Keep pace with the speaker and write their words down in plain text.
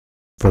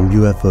From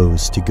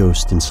UFOs to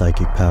ghost and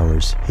psychic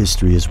powers,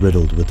 history is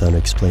riddled with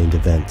unexplained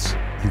events.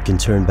 You can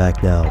turn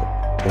back now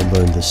or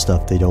learn the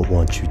stuff they don't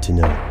want you to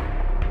know.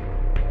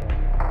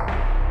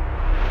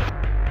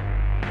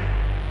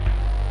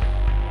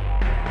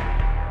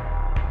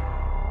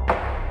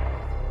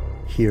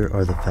 Here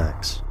are the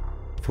facts.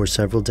 For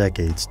several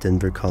decades,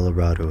 Denver,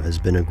 Colorado has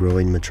been a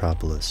growing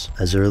metropolis.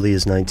 As early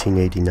as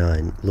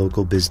 1989,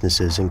 local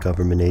businesses and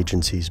government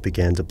agencies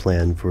began to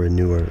plan for a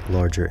newer,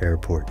 larger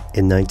airport.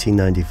 In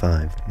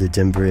 1995, the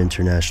Denver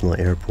International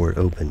Airport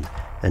opened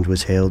and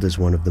was hailed as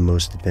one of the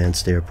most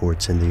advanced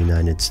airports in the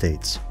United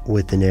States.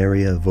 With an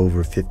area of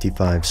over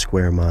 55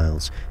 square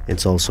miles,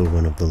 it's also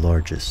one of the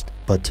largest.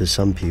 But to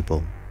some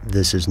people,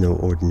 this is no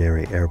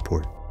ordinary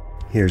airport.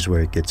 Here's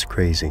where it gets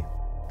crazy.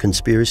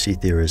 Conspiracy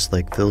theorists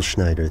like Phil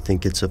Schneider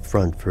think it's a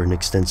front for an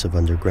extensive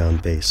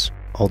underground base,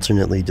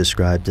 alternately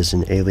described as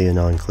an alien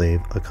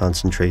enclave, a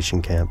concentration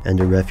camp,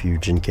 and a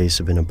refuge in case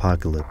of an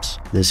apocalypse.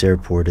 This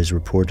airport is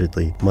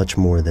reportedly much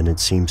more than it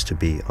seems to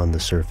be on the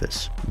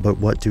surface. But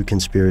what do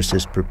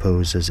conspiracists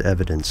propose as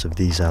evidence of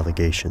these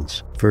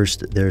allegations?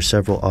 First, there are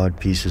several odd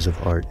pieces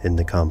of art in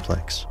the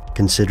complex.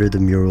 Consider the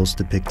murals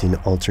depicting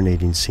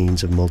alternating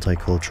scenes of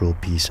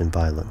multicultural peace and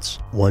violence.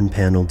 One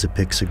panel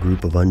depicts a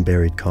group of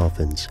unburied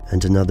coffins,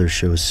 and another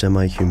shows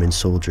semi-human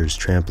soldiers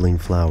trampling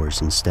flowers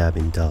and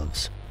stabbing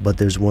doves. But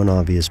there's one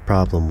obvious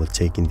problem with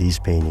taking these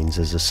paintings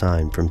as a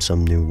sign from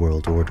some new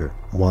world order.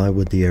 Why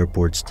would the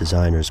airport's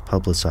designers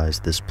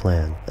publicize this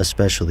plan,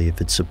 especially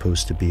if it's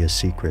supposed to be a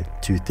secret?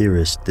 To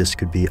theorists, this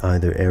could be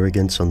either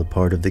arrogance on the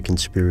part of the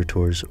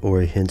conspirators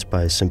or a hint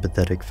by a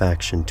sympathetic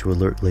faction to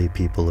alert lay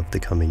people of the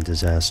coming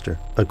disaster.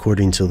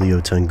 According to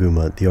Leo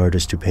Tanguma, the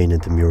artist who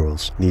painted the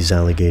murals, these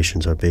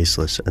allegations are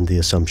baseless and the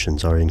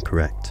assumptions are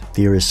incorrect.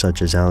 Theorists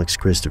such as Alex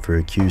Christopher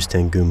accuse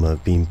Tanguma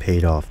of being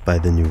paid off by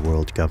the New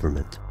World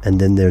government. And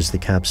then there's the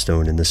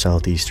capstone in the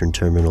southeastern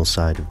terminal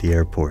side of the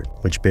airport,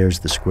 which bears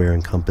the square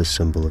and compass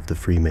symbol of the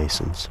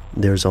Freemasons.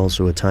 There's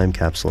also a time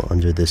capsule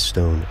under this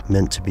stone,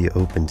 meant to be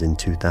opened in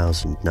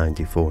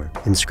 2094.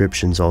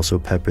 Inscriptions also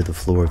pepper the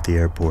floor of the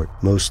airport,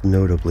 most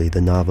notably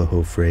the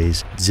Navajo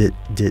phrase, "Zit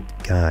Dit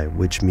Gai,"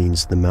 which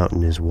means the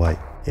mountain is white.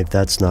 If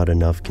that's not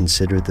enough,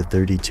 consider the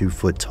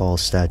 32-foot-tall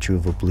statue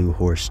of a blue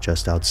horse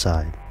just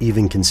outside.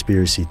 Even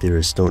conspiracy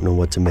theorists don't know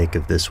what to make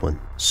of this one.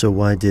 So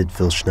why did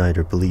Phil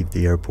Schneider believe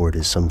the airport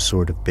is some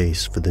sort of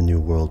base for the New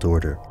World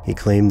Order? He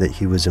claimed that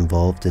he was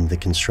involved in the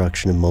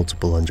construction of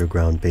multiple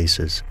underground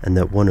bases, and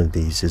that one of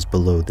these is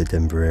below the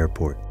Denver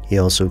airport. He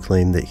also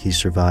claimed that he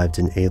survived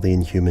an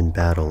alien-human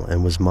battle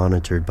and was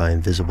monitored by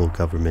invisible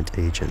government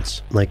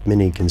agents. Like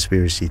many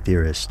conspiracy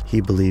theorists,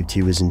 he believed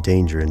he was in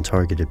danger and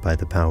targeted by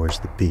the powers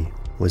that be.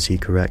 Was he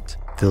correct?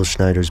 Phil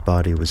Schneider's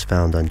body was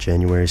found on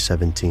January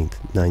 17,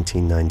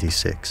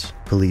 1996.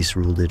 Police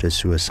ruled it a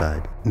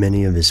suicide.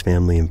 Many of his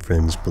family and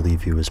friends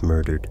believe he was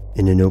murdered.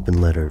 In an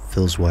open letter,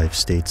 Phil's wife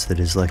states that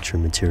his lecture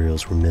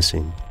materials were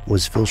missing.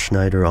 Was Phil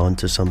Schneider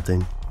onto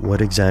something?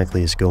 What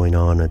exactly is going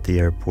on at the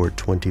airport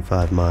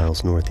 25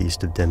 miles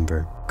northeast of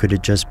Denver? Could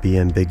it just be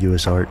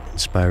ambiguous art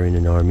inspiring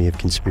an army of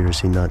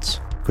conspiracy nuts?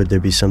 Could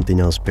there be something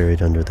else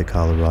buried under the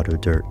Colorado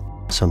dirt?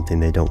 Something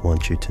they don't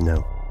want you to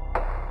know.